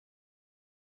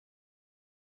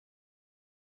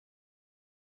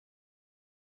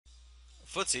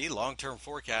FTSE long-term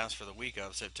forecast for the week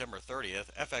of September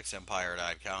 30th,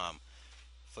 FXEmpire.com.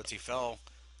 FTSE fell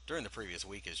during the previous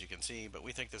week, as you can see, but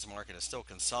we think this market is still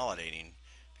consolidating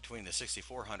between the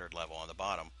 6,400 level on the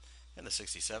bottom and the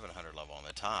 6,700 level on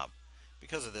the top.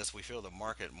 Because of this, we feel the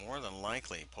market more than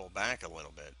likely pull back a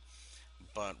little bit,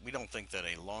 but we don't think that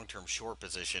a long-term short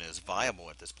position is viable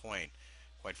at this point.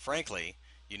 Quite frankly,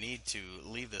 you need to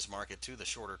leave this market to the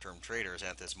shorter term traders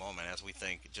at this moment, as we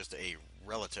think just a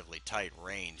relatively tight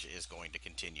range is going to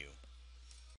continue.